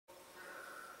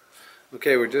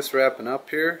Okay, we're just wrapping up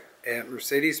here at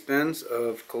Bmw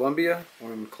of Columbia.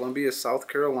 We're in Columbia, South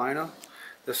Carolina.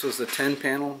 This was a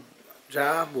 10-panel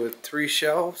job with 3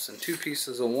 shelves and 2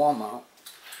 pieces of wall mount.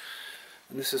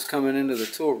 And this is coming into the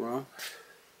tool room.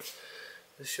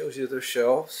 This shows you their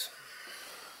shelves.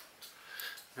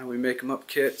 Now we make them up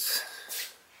kits.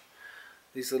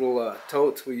 These little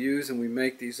totes we use, and we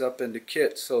make these up into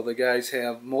kits, so the guys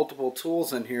have multiple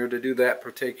tools in here to do that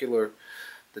particular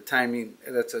timing.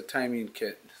 That's a timing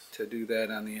kit to do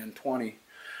that on the N20,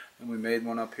 and we made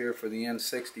one up here for the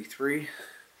N63.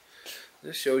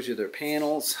 This shows you their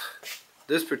panels.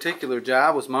 This particular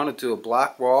job was mounted to a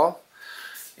block wall,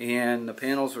 and the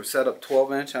panels were set up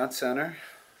 12-inch on center.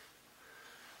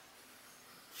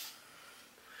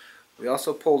 We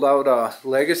also pulled out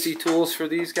legacy tools for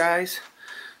these guys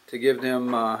to give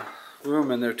them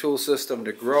room in their tool system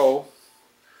to grow.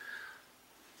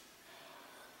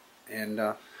 And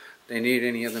they need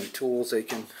any of them tools, they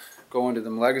can go into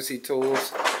them legacy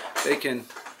tools. They can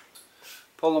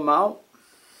pull them out,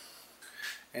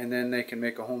 and then they can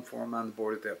make a home for them on the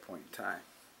board at that point in time.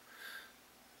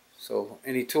 So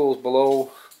any tools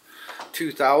below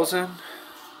 2,000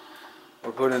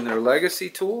 were put in their legacy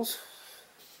tools.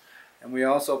 And we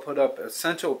also put up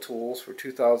essential tools for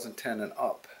 2010 and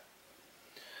up.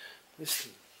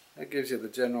 That gives you the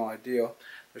general idea.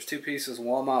 There's 2 pieces of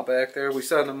wall mount back there. We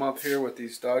set them up here with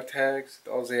these dog tags.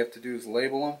 All they have to do is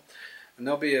label them. And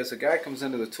they'll be, as a guy comes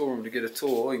into the tool room to get a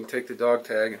tool, he can take the dog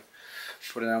tag and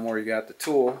put it on where he got the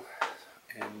tool.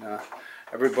 And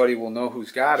everybody will know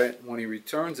who's got it. When he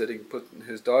returns it, he can put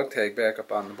his dog tag back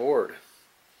up on the board.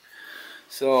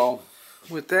 So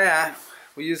with that,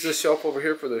 we use this shelf over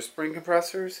here for their spring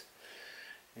compressors.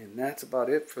 And that's about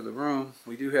it for the room.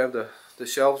 We do have the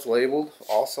shelves labeled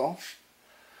also.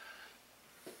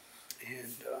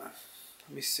 And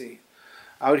let me see.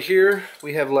 Out here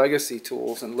we have legacy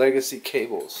tools and legacy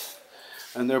cables.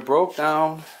 And they're broke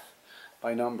down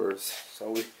by numbers.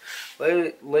 So we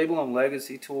label them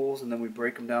legacy tools, and then we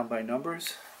break them down by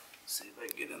numbers. Let's see if I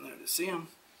can get in there to see them.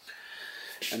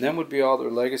 And then would be all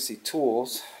their legacy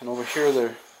tools. And over here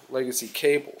they're legacy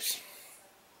cables.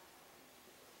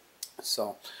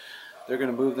 So they're going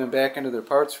to move them back into their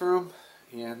parts room,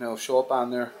 and they'll show up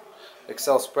on their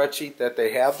Excel spreadsheet that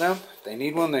they have them. If they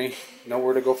need one, they know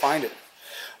where to go find it.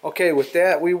 Okay, with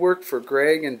that, we worked for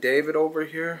Greg and David over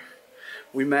here.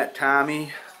 We met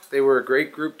Tommy. They were a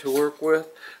great group to work with.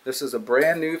 This is a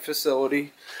brand new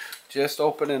facility just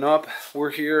opening up.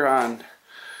 We're here on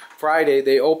Friday.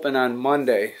 They open on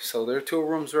Monday, so their tool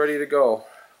room's ready to go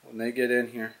when they get in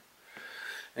here.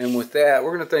 And with that,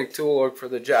 we're going to thank Tool Org for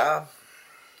the job.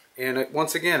 And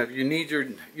once again, if you need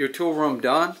your tool room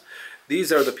done,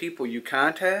 these are the people you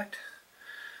contact.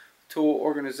 Tool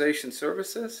Organization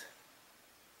Services.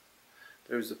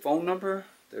 There's the phone number.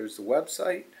 There's the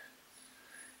website.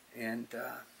 And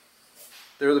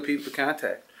they're the people to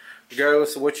contact.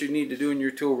 Regardless of what you need to do in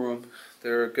your tool room,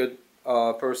 they're a good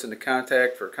person to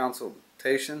contact for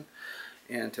consultation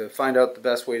and to find out the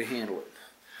best way to handle it.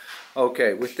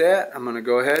 Okay, with that, I'm going to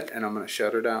go ahead and I'm going to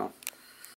shut her down.